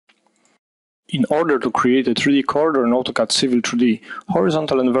In order to create a 3D corridor in AutoCAD Civil 3D,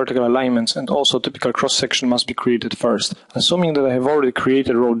 horizontal and vertical alignments and also typical cross-section must be created first. Assuming that I have already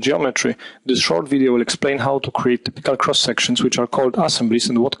created road geometry, this short video will explain how to create typical cross-sections, which are called assemblies,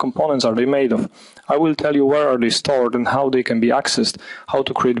 and what components are they made of. I will tell you where are they stored and how they can be accessed, how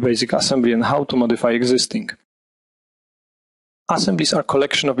to create basic assembly and how to modify existing. Assemblies are a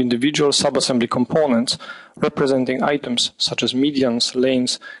collection of individual sub-assembly components representing items such as medians,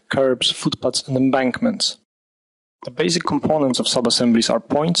 lanes, curbs, footpaths, and embankments. The basic components of sub-assemblies are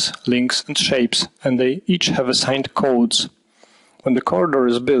points, links, and shapes, and they each have assigned codes. When the corridor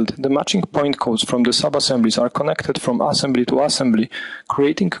is built, the matching point codes from the sub-assemblies are connected from assembly to assembly,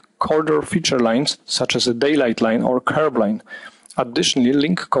 creating corridor feature lines such as a daylight line or curb line. Additionally,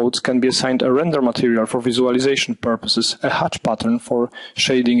 link codes can be assigned a render material for visualization purposes, a hatch pattern for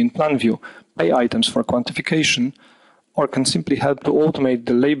shading in plan view, pay items for quantification, or can simply help to automate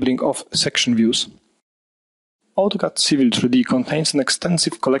the labeling of section views. AutoCAD Civil 3D contains an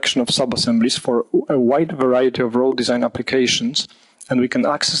extensive collection of sub-assemblies for a wide variety of road design applications, and we can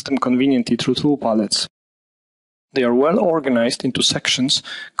access them conveniently through tool palettes. They are well organized into sections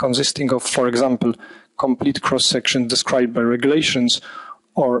consisting of, for example, complete cross-sections described by regulations,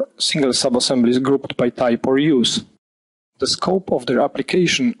 or single sub-assemblies grouped by type or use. The scope of their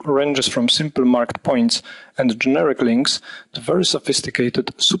application ranges from simple marked points and generic links to very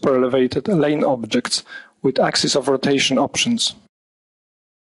sophisticated, super-elevated lane objects with axis of rotation options.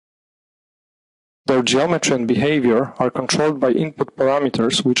 Their geometry and behavior are controlled by input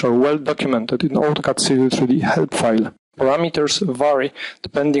parameters, which are well documented in AutoCAD Civil 3D help file. Parameters vary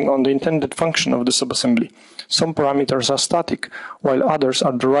depending on the intended function of the subassembly. Some parameters are static, while others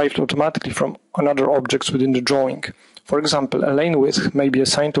are derived automatically from other objects within the drawing. For example, a lane width may be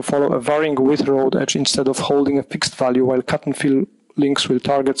assigned to follow a varying width road edge instead of holding a fixed value, while cut and fill links will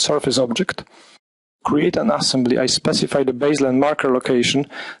target surface object. To create an assembly, I specify the baseline marker location,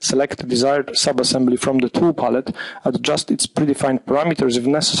 select the desired subassembly from the tool palette, adjust its predefined parameters if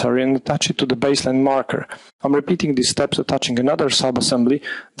necessary, and attach it to the baseline marker. I'm repeating these steps, attaching another subassembly,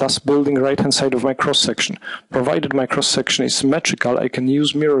 thus building right-hand side of my cross-section. Provided my cross-section is symmetrical, I can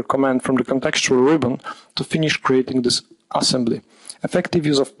use mirror command from the contextual ribbon to finish creating this assembly. Effective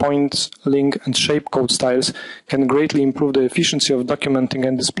use of points, link, and shape code styles can greatly improve the efficiency of documenting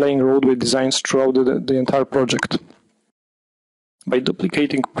and displaying roadway designs throughout the entire project. By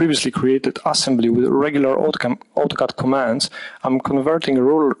duplicating previously created assembly with regular AutoCAD commands, I'm converting a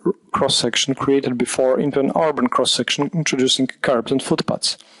rural cross-section created before into an urban cross-section introducing curbs and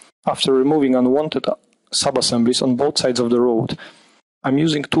footpaths. After removing unwanted sub-assemblies on both sides of the road, I'm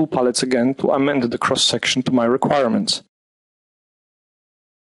using tool palettes again to amend the cross-section to my requirements.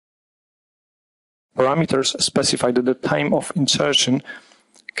 Parameters specified at the time of insertion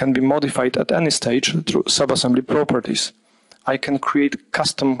can be modified at any stage through subassembly properties. I can create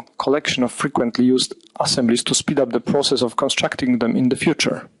custom collection of frequently used assemblies to speed up the process of constructing them in the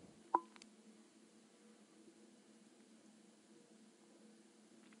future.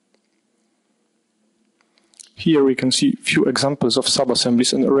 Here we can see few examples of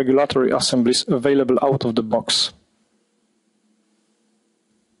subassemblies and regulatory assemblies available out of the box.